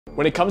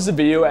When it comes to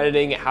video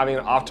editing, having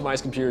an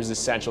optimized computer is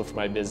essential for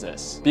my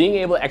business. Being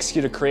able to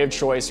execute a creative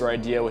choice or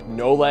idea with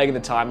no lag in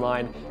the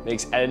timeline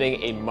makes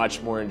editing a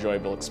much more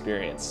enjoyable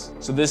experience.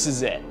 So this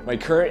is it, my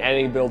current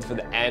editing build for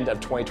the end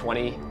of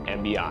 2020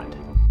 and beyond.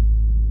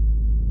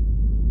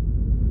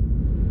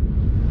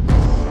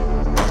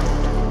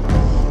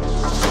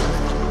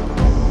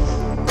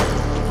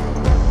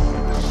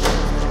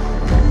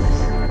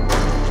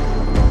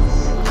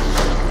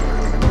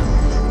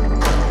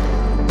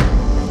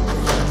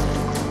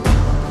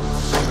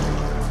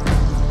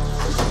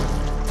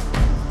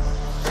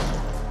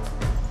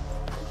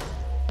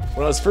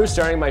 When I was first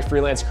starting my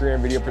freelance career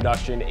in video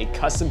production, a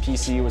custom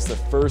PC was the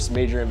first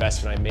major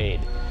investment I made.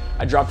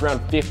 I dropped around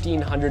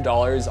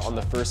 $1,500 on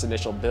the first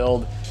initial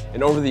build,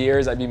 and over the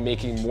years I've been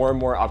making more and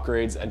more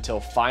upgrades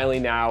until finally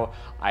now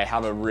I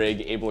have a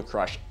rig able to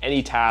crush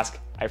any task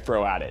I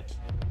throw at it.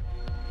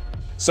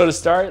 So to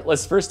start,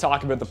 let's first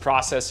talk about the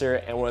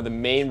processor and one of the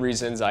main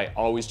reasons I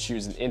always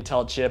choose an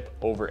Intel chip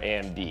over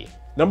AMD.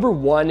 Number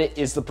one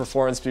is the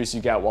performance boost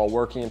you get while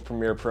working in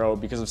Premiere Pro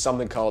because of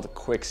something called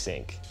Quick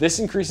Sync. This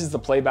increases the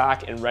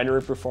playback and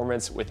rendering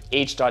performance with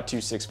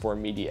H.264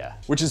 media,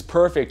 which is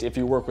perfect if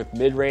you work with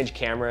mid-range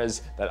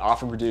cameras that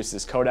often produce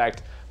this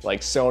codec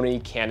like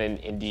Sony, Canon,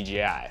 and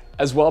DJI.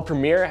 As well,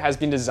 Premiere has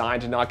been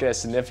designed to not get a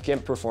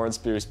significant performance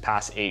boost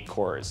past 8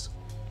 cores.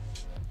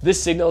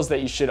 This signals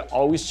that you should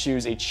always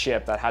choose a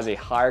chip that has a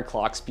higher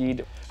clock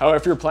speed. However,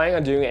 if you're planning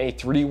on doing any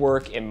 3D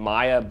work in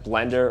Maya,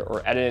 Blender,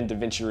 or edit in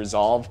DaVinci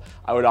Resolve,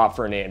 I would opt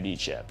for an AMD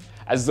chip,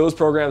 as those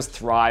programs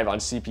thrive on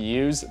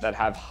CPUs that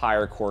have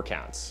higher core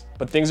counts.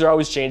 But things are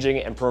always changing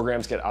and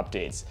programs get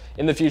updates.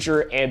 In the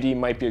future, AMD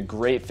might be a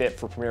great fit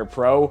for Premiere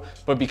Pro,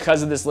 but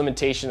because of this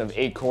limitation of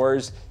 8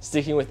 cores,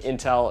 sticking with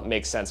Intel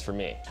makes sense for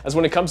me. As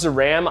when it comes to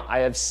RAM, I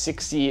have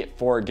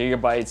 64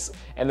 gigabytes,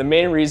 and the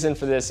main reason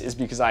for this is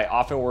because I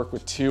often work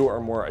with 2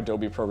 or more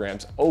Adobe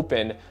programs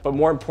open, but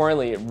more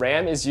importantly,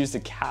 RAM is used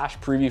to cache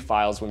preview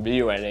files when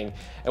video editing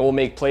and will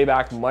make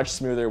playback much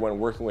smoother when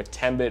working with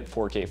 10-bit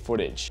 4K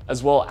footage.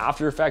 As well,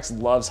 After Effects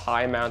loves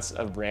high amounts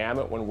of RAM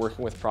when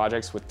working with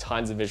projects with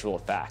tons of visual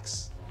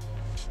effects.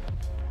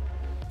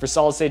 For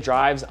solid state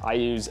drives, I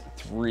use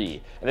 3.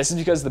 And this is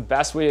because the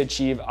best way to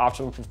achieve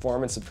optimal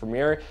performance in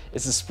Premiere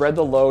is to spread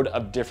the load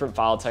of different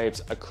file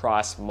types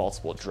across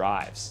multiple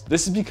drives.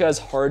 This is because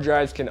hard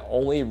drives can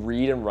only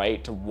read and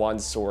write to one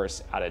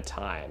source at a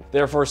time,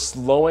 therefore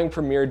slowing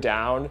Premiere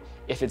down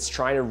if it's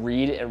trying to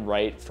read and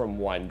write from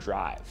one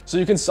drive. So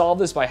you can solve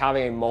this by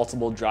having a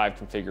multiple drive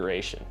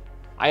configuration.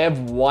 I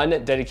have one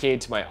dedicated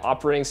to my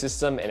operating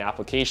system and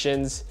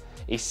applications,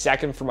 a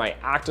second for my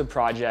active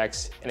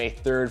projects, and a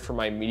third for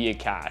my media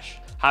cache.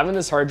 Having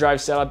this hard drive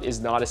setup is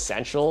not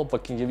essential,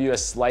 but can give you a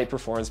slight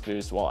performance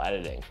boost while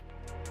editing.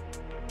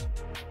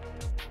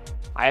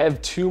 I have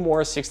 2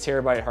 more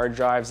 6TB hard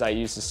drives I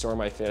use to store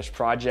my finished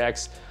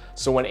projects.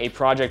 So when a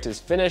project is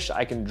finished,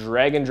 I can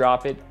drag and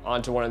drop it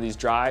onto one of these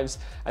drives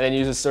and then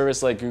use a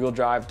service like Google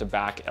Drive to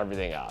back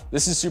everything up.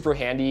 This is super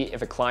handy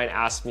if a client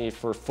asks me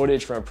for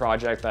footage from a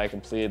project that I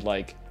completed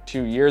like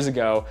 2 years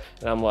ago,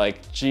 and I'm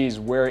like, geez,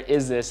 where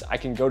is this? I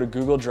can go to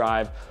Google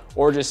Drive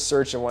or just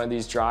search in one of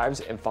these drives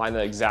and find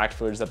the exact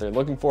footage that they're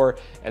looking for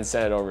and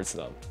send it over to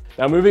them.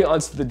 Now moving on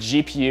to the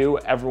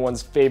GPU,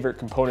 everyone's favorite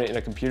component in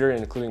a computer,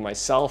 including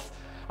myself.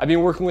 I've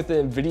been working with the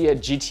NVIDIA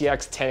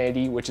GTX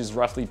 1080, which is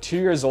roughly 2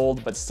 years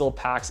old, but still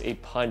packs a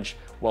punch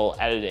while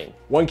editing.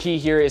 One key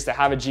here is to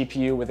have a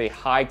GPU with a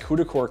high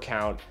CUDA core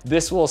count.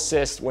 This will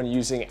assist when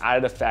using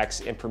added effects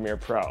in Premiere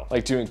Pro,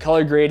 like doing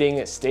color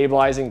grading,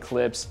 stabilizing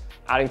clips,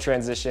 adding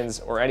transitions,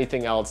 or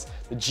anything else.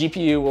 The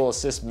GPU will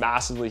assist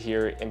massively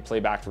here in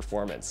playback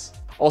performance.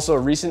 Also, a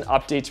recent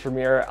update to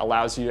Premiere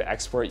allows you to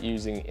export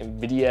using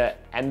NVIDIA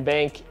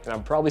NVENC, and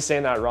I'm probably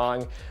saying that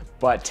wrong,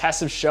 but tests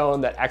have shown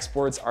that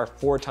exports are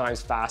 4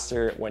 times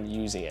faster when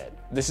using it.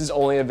 This is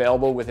only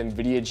available with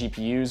NVIDIA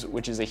GPUs,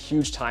 which is a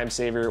huge time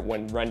saver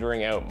when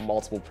rendering out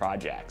multiple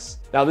projects.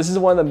 Now, this is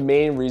one of the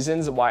main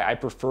reasons why I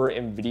prefer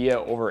NVIDIA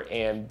over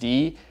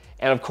AMD,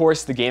 and of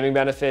course, the gaming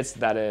benefits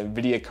that an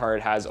NVIDIA card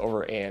has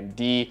over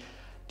AMD.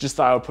 Just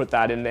thought I would put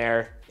that in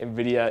there.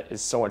 NVIDIA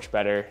is so much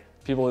better.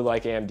 People who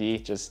like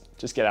AMD, just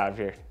get out of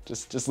here.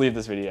 Just leave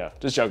this video.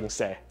 Just joking,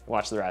 stay,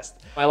 watch the rest.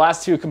 My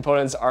last 2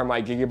 components are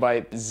my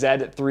Gigabyte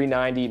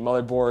Z390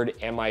 motherboard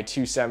and my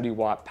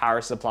 270-watt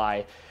power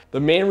supply.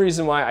 The main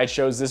reason why I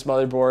chose this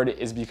motherboard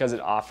is because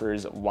it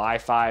offers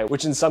Wi-Fi,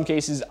 which in some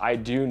cases I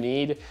do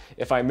need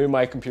if I move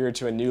my computer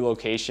to a new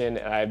location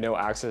and I have no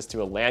access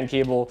to a LAN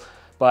cable.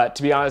 But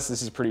to be honest,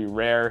 this is pretty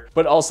rare.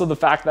 But also the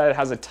fact that it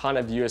has a ton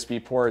of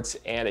USB ports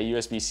and a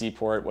USB-C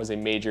port was a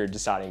major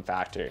deciding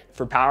factor.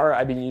 For power,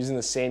 I've been using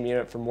the same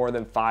unit for more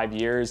than 5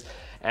 years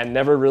and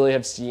never really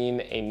have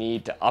seen a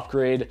need to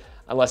upgrade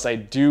unless I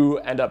do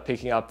end up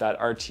picking up that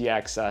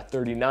RTX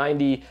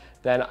 3090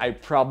 then I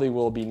probably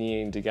will be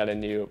needing to get a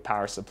new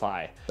power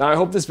supply. Now, I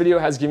hope this video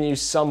has given you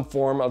some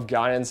form of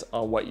guidance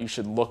on what you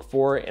should look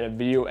for in a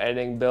video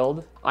editing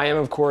build. I am,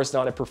 of course,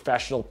 not a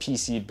professional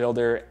PC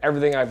builder.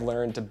 Everything I've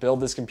learned to build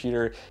this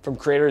computer from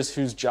creators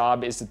whose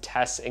job is to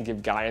test and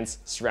give guidance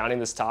surrounding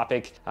this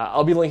topic.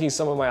 I'll be linking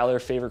some of my other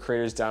favorite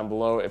creators down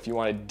below if you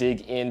want to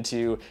dig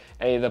into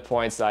any of the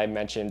points that I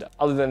mentioned.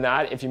 Other than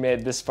that, if you made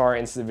it this far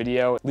into the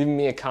video, leaving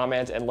me a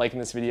comment and liking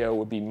this video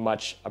would be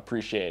much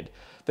appreciated.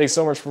 Thanks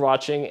so much for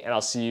watching, and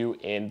I'll see you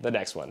in the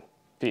next one.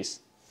 Peace.